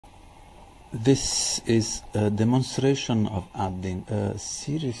This is a demonstration of adding a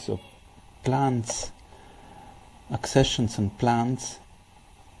series of plants, accessions and plants,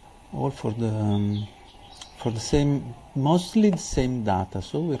 all for the same, mostly the same data.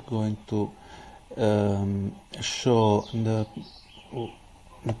 So we're going to show the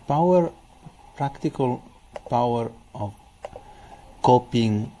practical power of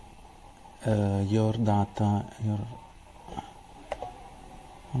copying your data,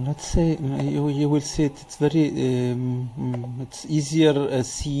 and let's say you will see it. It's very it's easier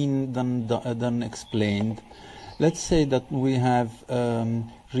seen than explained. Let's say that we have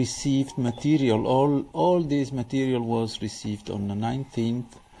received material. All this material was received on the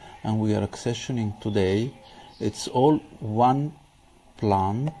 19th, and we are accessioning today. It's all one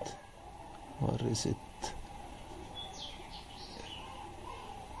plant. Where is it?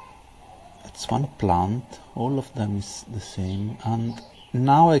 It's one plant. All of them is the same. And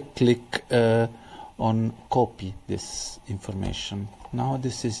now I click on copy this information. Now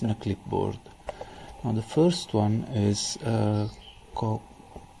this is in a clipboard. Now the first one is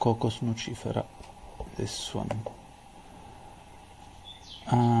Cocos nucifera, this one.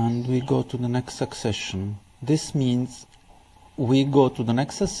 And we go to the next accession. This means we go to the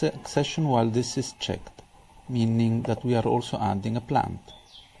next accession while this is checked, meaning that we are also adding a plant.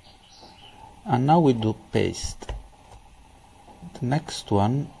 And now we do paste. The next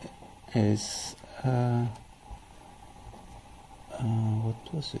one is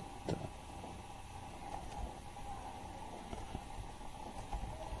what was it?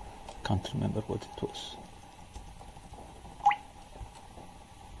 Can't remember what it was.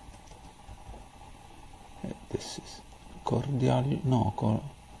 This is cordial. No,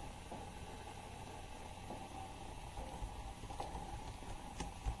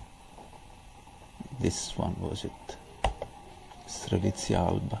 this one was it. Strelizia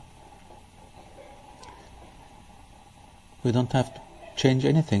alba. We don't have to change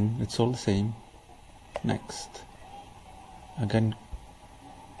anything, it's all the same. Next. Again,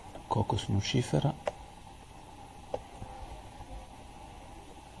 Cocos nucifera.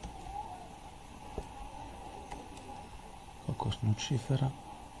 Cocos nucifera.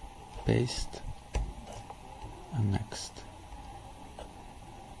 Paste. And next.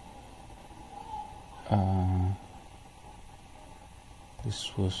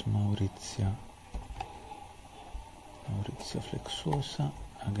 This was Mauritia flexuosa.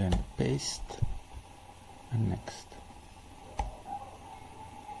 Again, paste. And next.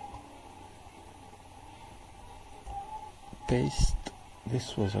 Paste.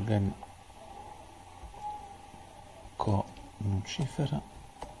 This was again Co nucifera.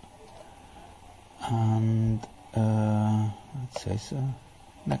 And it says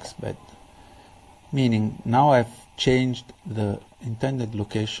next bed. Meaning now I've changed the intended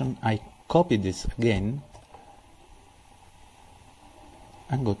location. I copy this again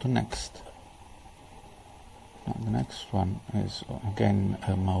and go to next. Now the next one is again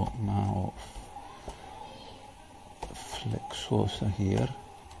a Mao flexuosa here,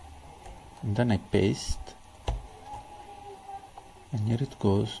 and then I paste, and here it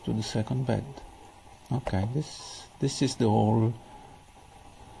goes to the second bed. Okay, this is the all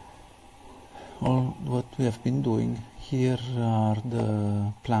what we have been doing. Here are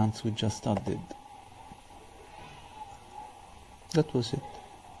the plants we just added. That was it.